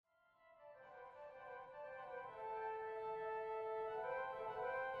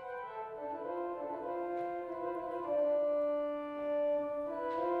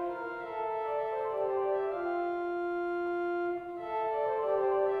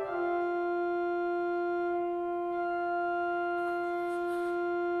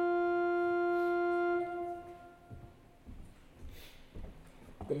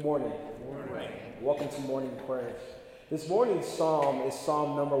Good morning. Good morning. Welcome to morning prayers. This morning's psalm is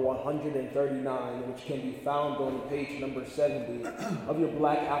Psalm number 139, which can be found on page number 70 of your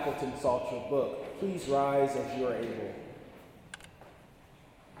Black Appleton Psalter book. Please rise as you are able.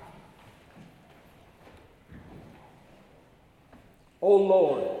 O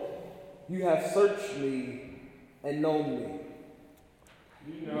Lord, you have searched me and known me.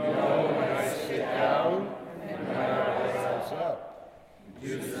 You know when I sit down and when I rise up.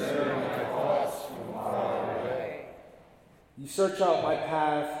 You discern my thoughts from far away. You search out my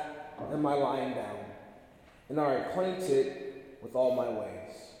path and my lying down, and are acquainted with all my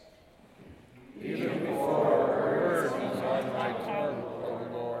ways. Even before a word is on my tongue, O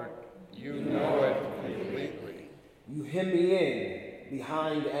Lord, you know it completely. You hem me in,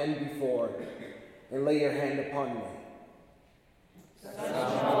 behind and before, and lay your hand upon me. Such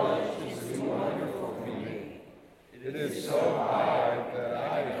knowledge is too wonderful for me. It is so high that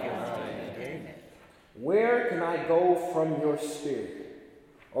I cannot attain it. Where can I go from your spirit?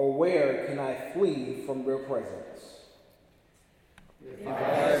 Or where can I flee from your presence? If I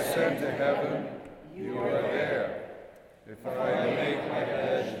ascend to heaven, you are there. If I make my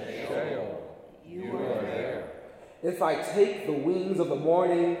bed in Sheol, you are there. If I take the wings of the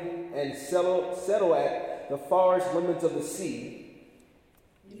morning and settle at the farthest limits of the sea,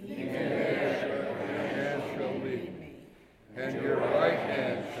 even there your hand shall lead me, and your right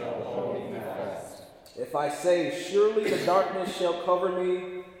hand shall hold me fast. if I say, surely the darkness shall cover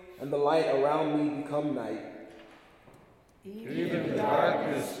me, and the light around me become night, Even the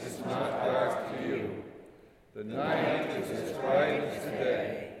darkness is not dark to you. The night is as bright as the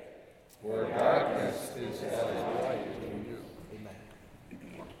day, for darkness is as light to you. Amen.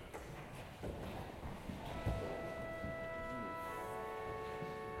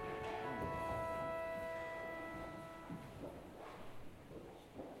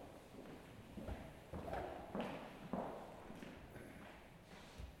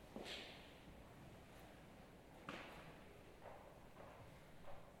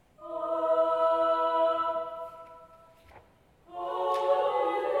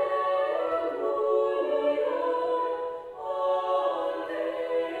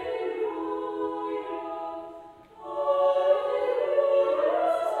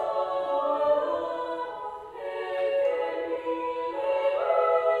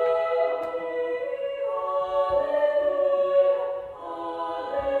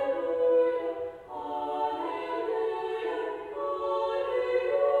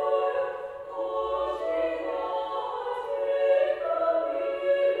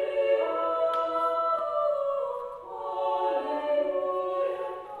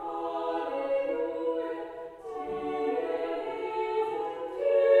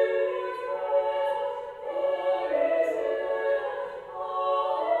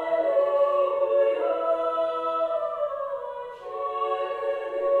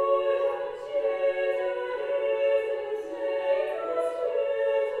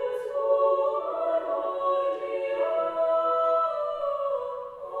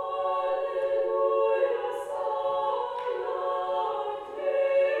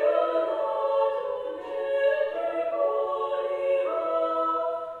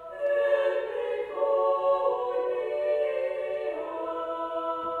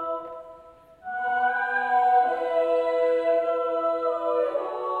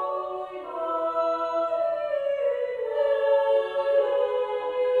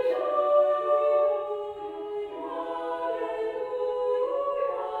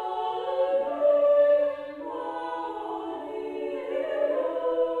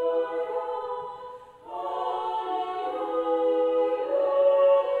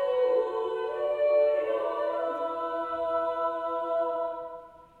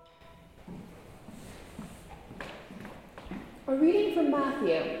 A reading from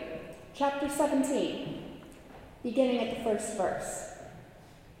Matthew, chapter 17, beginning at the first verse.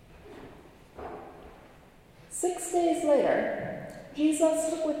 6 days later, Jesus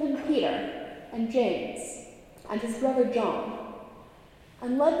took with him Peter and James and his brother John,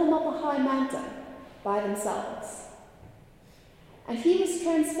 and led them up a high mountain by themselves. And he was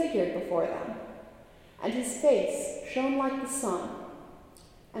transfigured before them, and his face shone like the sun,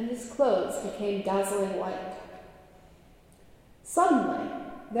 and his clothes became dazzling white. Suddenly,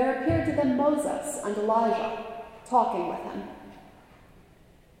 there appeared to them Moses and Elijah, talking with him.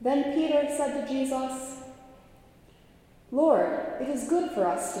 Then Peter said to Jesus, "Lord, it is good for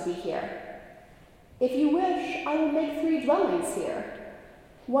us to be here. If you wish, I will make 3 dwellings here,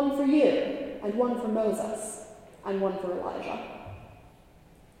 one for you, and one for Moses, and one for Elijah."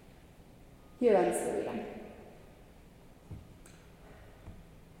 Here ends the reading.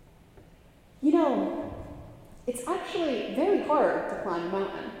 You know, it's actually very hard to climb a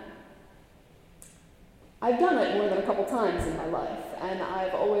mountain. I've done it more than a couple times in my life, and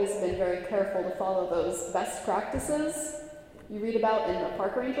I've always been very careful to follow those best practices you read about in the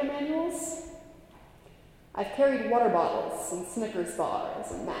park ranger manuals. I've carried water bottles and Snickers bars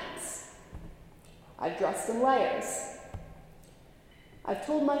and mats. I've dressed in layers. I've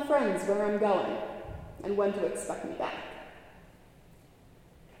told my friends where I'm going and when to expect me back.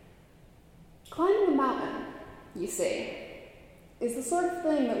 Climbing a mountain, you see, is the sort of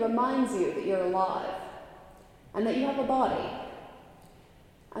thing that reminds you that you're alive and that you have a body,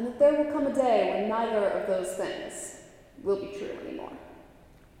 and that there will come a day when neither of those things will be true anymore.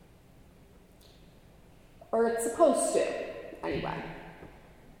 Or it's supposed to, anyway.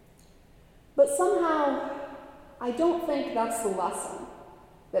 But somehow, I don't think that's the lesson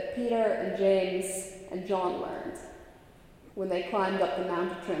that Peter and James and John learned when they climbed up the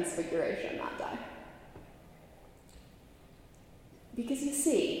Mount of Transfiguration that day. Because you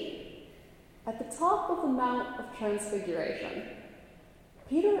see, at the top of the Mount of Transfiguration,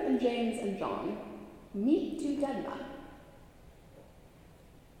 Peter and James and John meet two dead men.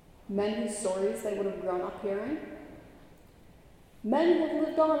 Men whose stories they would have grown up hearing. Men who have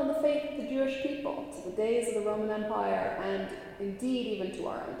lived on in the faith of the Jewish people to the days of the Roman Empire and indeed even to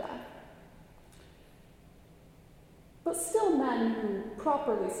our own day. But still men who,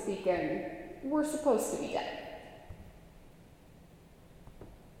 properly speaking, were supposed to be dead.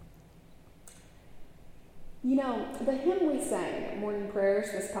 You know, the hymn we sang at morning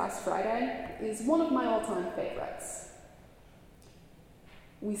prayers this past Friday is one of my all-time favorites.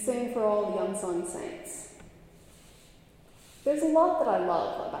 We sing for all the unsung saints. There's a lot that I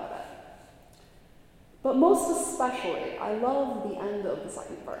love about it. But most especially, I love the end of the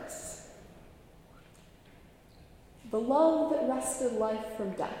second verse. The love that wrested life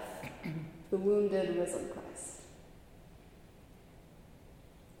from death, the wounded risen Christ.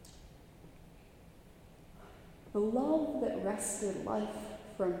 The love that wrested life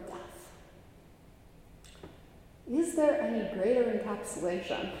from death. Is there any greater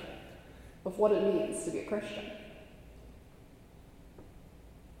encapsulation of what it means to be a Christian?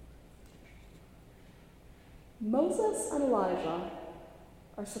 Moses and Elijah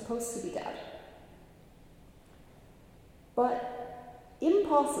are supposed to be dead. But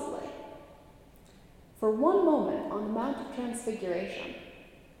impossibly, for one moment on the Mount of Transfiguration,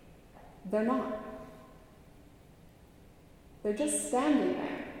 they're not. They're just standing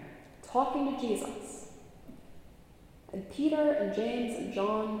there, talking to Jesus. And Peter and James and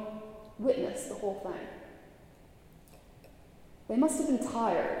John witness the whole thing. They must have been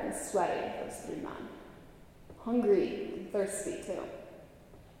tired and sweaty, those three men. Hungry and thirsty, too.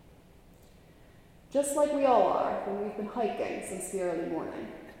 Just like we all are when we've been hiking since the early morning,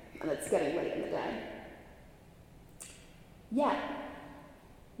 and it's getting late in the day. Yet,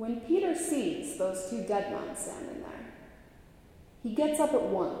 when Peter sees those two dead men standing there, he gets up at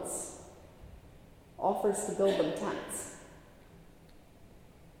once, offers to build them tents.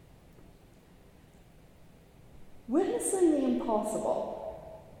 Witnessing the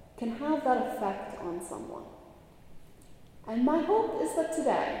impossible can have that effect on someone. And my hope is that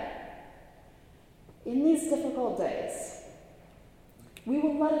today, in these difficult days, we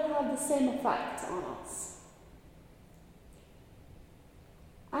will let it have the same effect on us.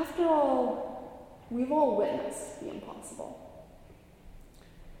 After all, we've all witnessed the impossible.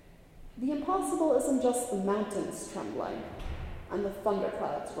 The impossible isn't just the mountains trembling and the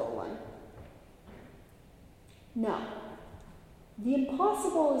thunderclouds rolling. No. The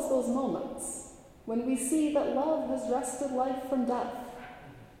impossible is those moments when we see that love has wrested life from death.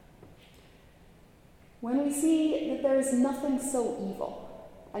 When we see that there is nothing so evil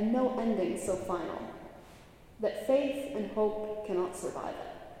and no ending so final, that faith and hope cannot survive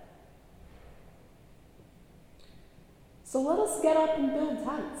it. So let us get up and build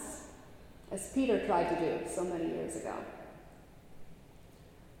tents, as Peter tried to do so many years ago.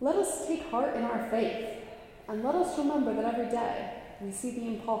 Let us take heart in our faith, and let us remember that every day we see the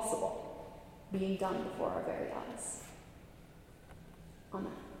impossible being done before our very eyes.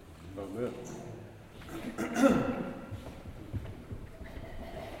 Amen. Amen.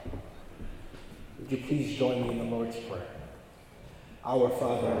 Would you please join me in the Lord's Prayer? Our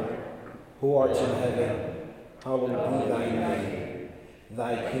Father, who art in heaven, hallowed be thy name.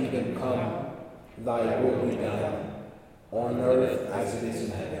 Thy kingdom come, thy will be done, on earth as it is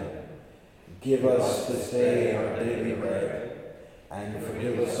in heaven. Give us this day our daily bread, and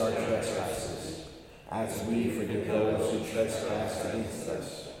forgive us our trespasses, as we forgive those who trespass against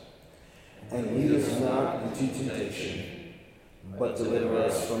us. And lead us not into temptation, but deliver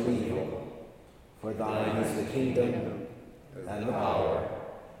us from evil. For thine is the kingdom, and the power,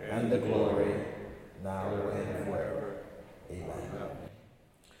 and the glory, now and forever. Amen.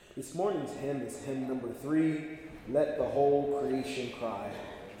 This morning's hymn is hymn number 3, Let the Whole Creation Cry.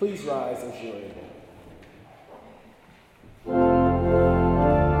 Please rise as you're able.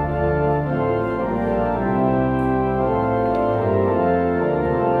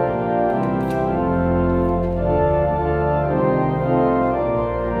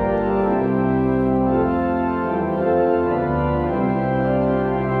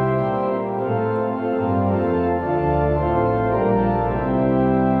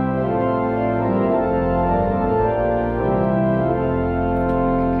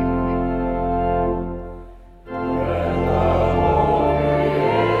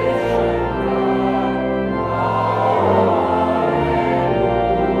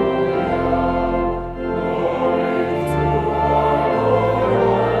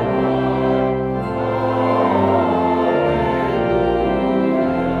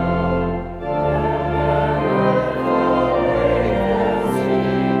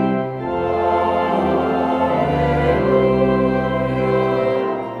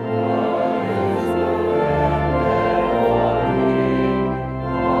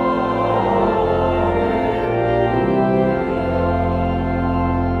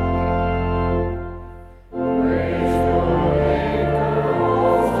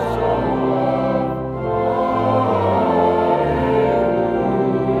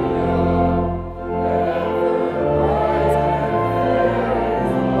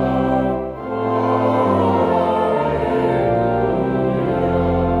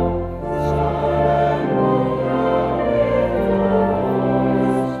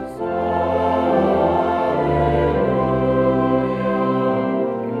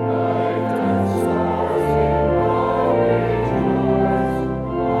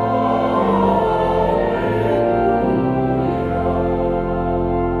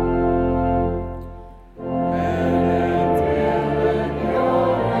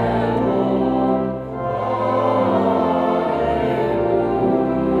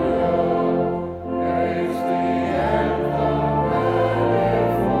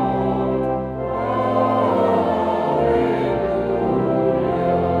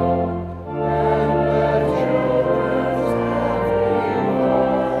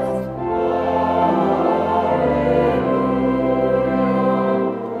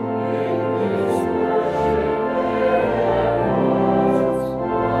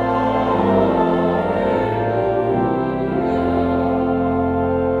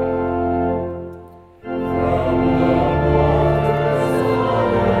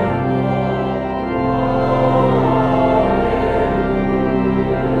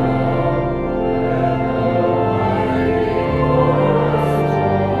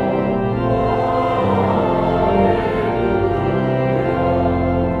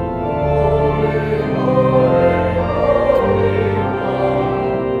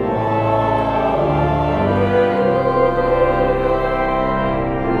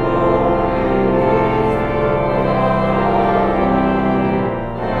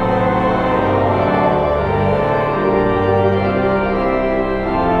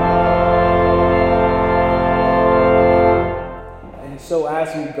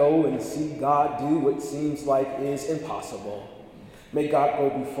 As we go and see God do what seems like is impossible, may God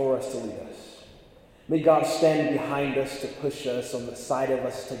go before us to lead us. May God stand behind us to push us, on the side of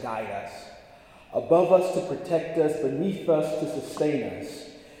us to guide us, above us to protect us, beneath us to sustain us,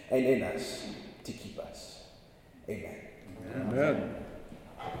 and in us to keep us. Amen. Amen.